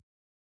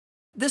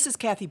This is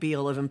Kathy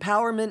Biehl of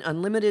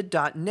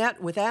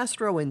EmpowermentUnlimited.net with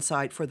Astro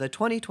Insight for the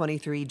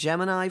 2023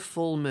 Gemini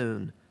Full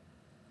Moon.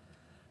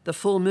 The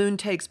full moon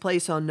takes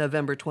place on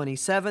November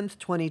 27th,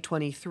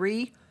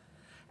 2023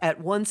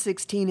 at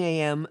 1:16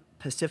 a.m.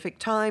 Pacific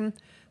Time,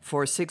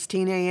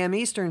 4:16 a.m.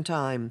 Eastern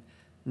Time,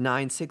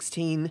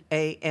 9:16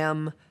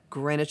 a.m.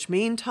 Greenwich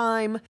Mean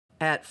Time,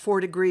 at 4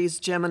 degrees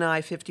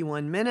Gemini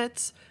 51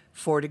 minutes,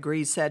 4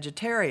 degrees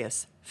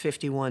Sagittarius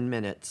 51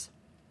 minutes.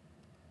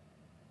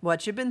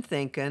 What you been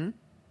thinking?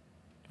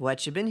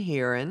 What you been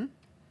hearing?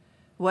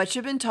 What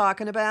you been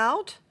talking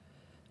about?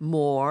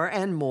 More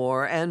and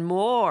more and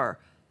more,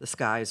 the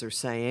skies are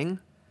saying.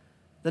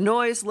 The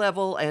noise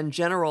level and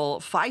general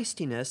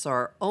feistiness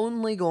are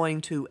only going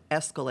to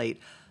escalate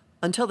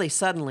until they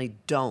suddenly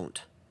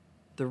don't.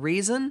 The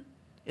reason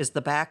is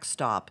the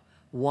backstop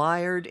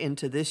wired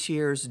into this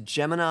year's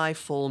Gemini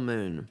full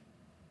moon.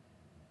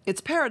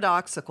 It's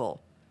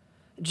paradoxical.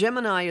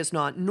 Gemini is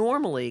not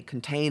normally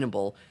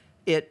containable.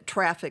 It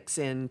traffics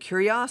in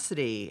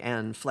curiosity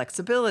and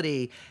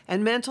flexibility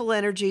and mental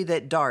energy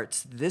that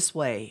darts this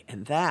way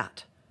and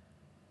that.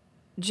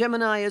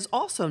 Gemini is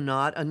also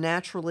not a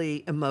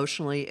naturally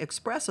emotionally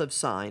expressive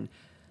sign,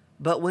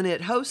 but when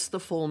it hosts the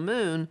full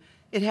moon,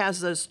 it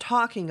has us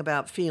talking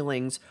about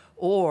feelings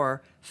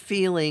or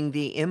feeling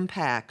the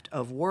impact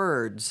of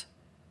words,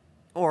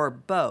 or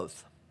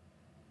both.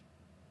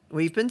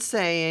 We've been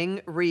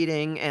saying,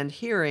 reading, and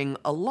hearing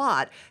a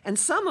lot, and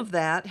some of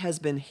that has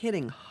been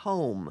hitting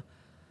home.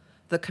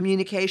 The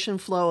communication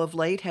flow of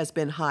late has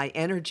been high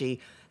energy,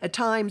 at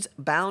times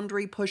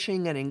boundary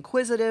pushing and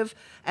inquisitive,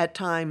 at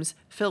times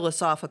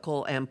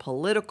philosophical and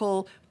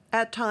political,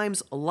 at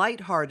times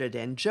lighthearted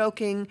and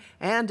joking,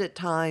 and at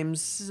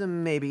times,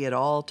 maybe at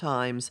all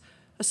times,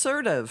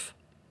 assertive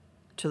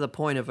to the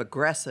point of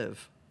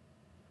aggressive.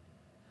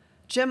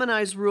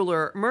 Gemini's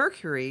ruler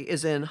Mercury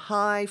is in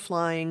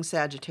high-flying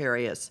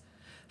Sagittarius,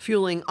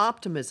 fueling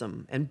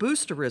optimism and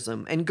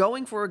boosterism and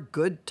going for a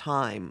good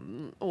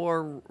time,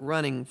 or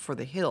running for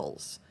the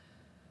hills.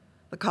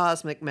 The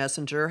cosmic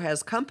messenger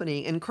has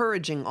company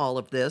encouraging all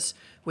of this,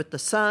 with the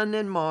Sun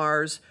and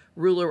Mars,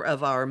 ruler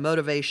of our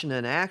motivation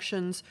and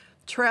actions,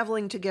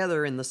 traveling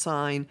together in the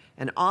sign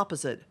and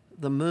opposite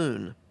the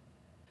Moon.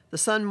 The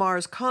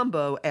Sun-Mars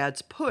combo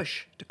adds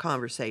push to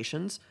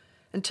conversations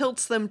and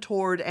tilts them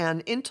toward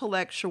an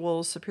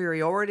intellectual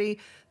superiority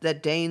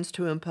that deigns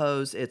to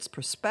impose its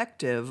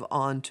perspective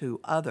onto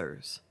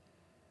others.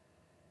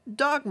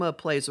 Dogma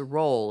plays a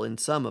role in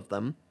some of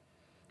them.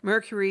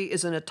 Mercury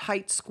is in a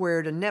tight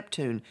square to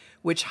Neptune,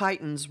 which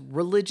heightens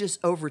religious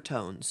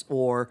overtones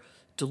or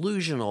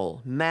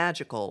delusional,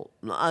 magical,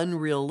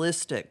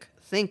 unrealistic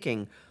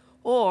thinking,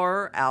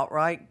 or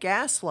outright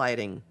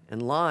gaslighting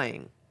and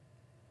lying.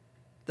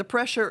 The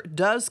pressure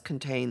does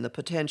contain the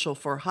potential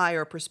for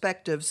higher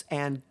perspectives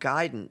and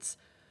guidance.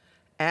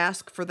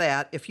 Ask for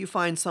that if you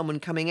find someone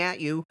coming at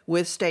you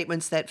with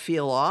statements that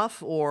feel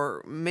off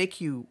or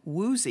make you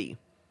woozy.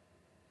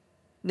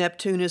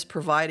 Neptune is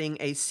providing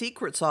a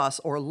secret sauce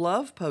or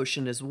love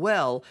potion as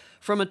well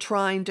from a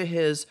trine to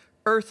his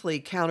earthly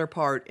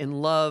counterpart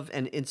in love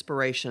and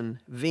inspiration,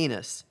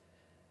 Venus.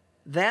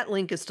 That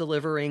link is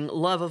delivering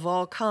love of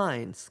all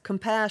kinds,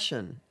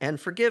 compassion, and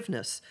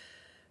forgiveness,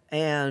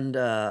 and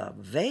a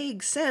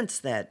vague sense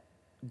that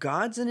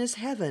God's in his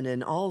heaven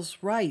and all's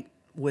right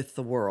with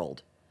the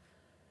world,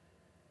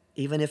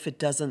 even if it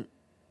doesn't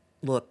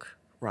look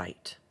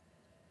right.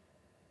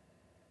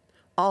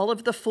 All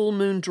of the full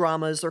moon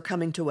dramas are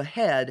coming to a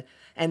head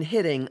and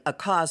hitting a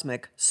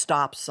cosmic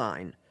stop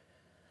sign.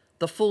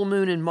 The full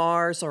moon and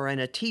Mars are in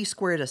a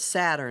T-square to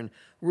Saturn,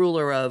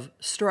 ruler of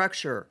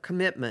structure,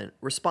 commitment,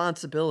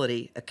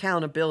 responsibility,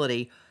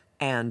 accountability,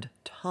 and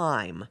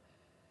time.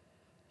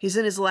 He's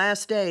in his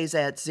last days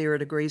at 0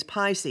 degrees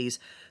Pisces,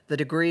 the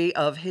degree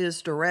of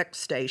his direct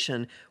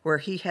station, where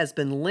he has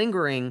been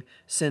lingering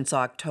since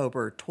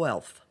October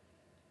 12th.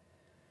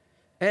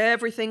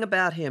 Everything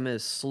about him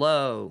is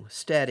slow,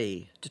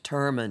 steady,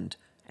 determined,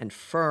 and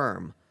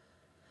firm.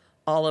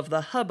 All of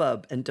the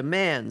hubbub and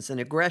demands and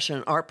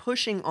aggression are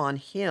pushing on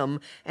him,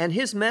 and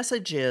his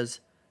message is,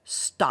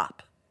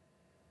 stop.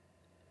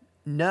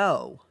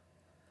 No.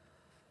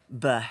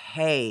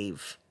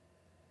 Behave.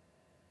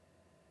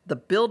 The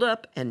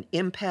buildup and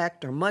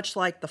impact are much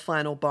like the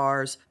final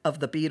bars of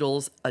the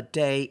Beatles' A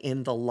Day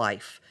in the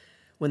Life,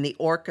 when the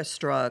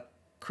orchestra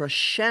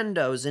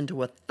crescendos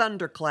into a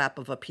thunderclap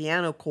of a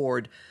piano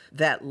chord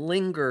that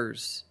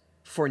lingers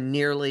for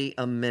nearly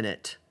a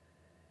minute.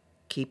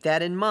 Keep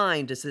that in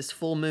mind as this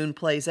full moon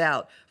plays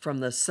out, from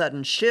the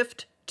sudden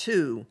shift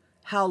to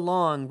how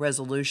long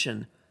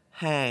resolution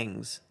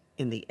hangs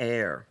in the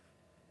air.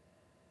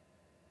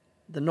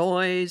 The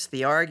noise,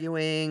 the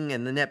arguing,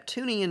 and the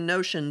Neptunian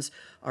notions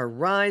are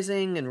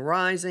rising and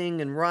rising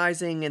and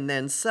rising, and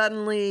then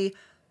suddenly,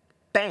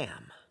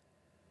 bam,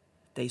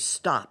 they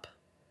stop.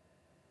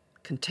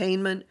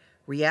 Containment,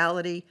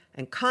 reality,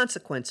 and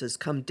consequences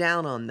come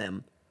down on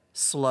them,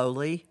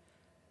 slowly,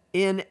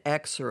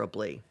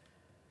 inexorably.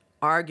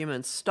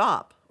 Arguments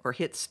stop or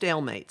hit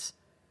stalemates.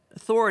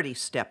 Authority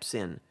steps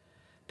in.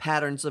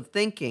 Patterns of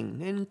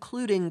thinking,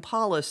 including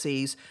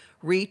policies,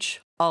 reach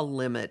a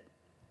limit.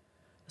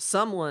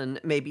 Someone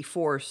may be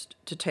forced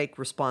to take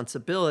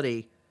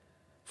responsibility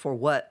for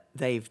what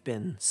they've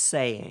been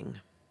saying.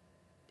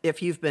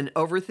 If you've been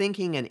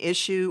overthinking an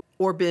issue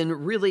or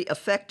been really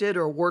affected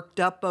or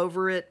worked up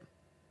over it,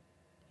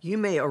 you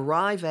may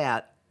arrive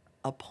at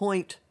a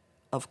point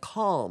of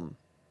calm.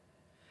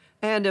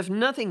 And if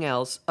nothing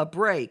else, a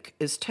break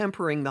is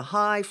tempering the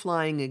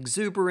high-flying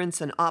exuberance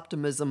and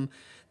optimism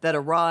that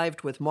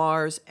arrived with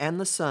Mars and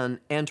the Sun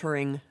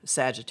entering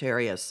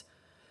Sagittarius.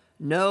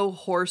 No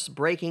horse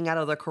breaking out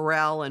of the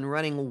corral and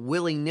running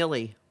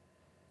willy-nilly.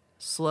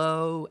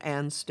 Slow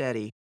and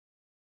steady.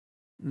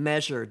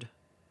 Measured.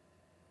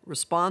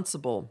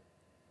 Responsible.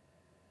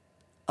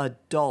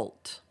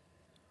 Adult.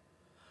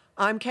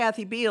 I'm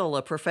Kathy Biehl,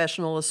 a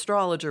professional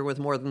astrologer with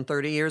more than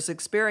 30 years'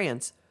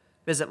 experience.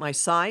 Visit my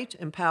site,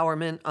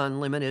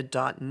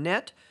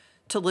 empowermentunlimited.net,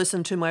 to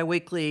listen to my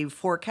weekly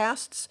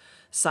forecasts,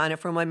 sign up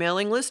for my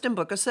mailing list, and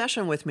book a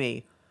session with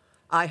me.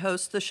 I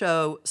host the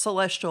show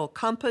Celestial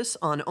Compass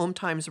on Om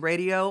Times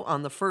Radio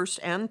on the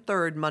first and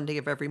third Monday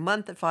of every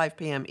month at 5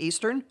 p.m.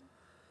 Eastern.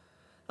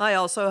 I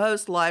also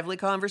host lively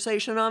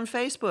conversation on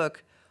Facebook,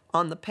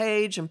 on the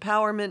page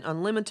Empowerment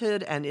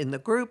Unlimited, and in the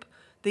group,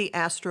 the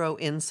Astro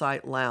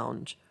Insight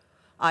Lounge.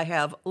 I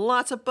have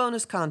lots of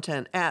bonus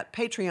content at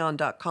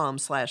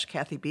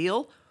patreon.com/Kathy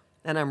Biehl,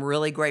 and I'm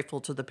really grateful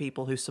to the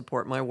people who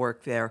support my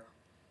work there.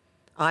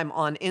 I'm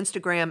on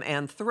Instagram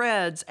and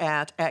Threads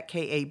at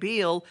K.A.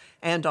 Biehl,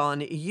 and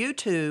on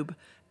YouTube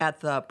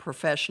at the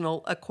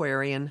Professional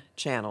Aquarian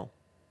channel.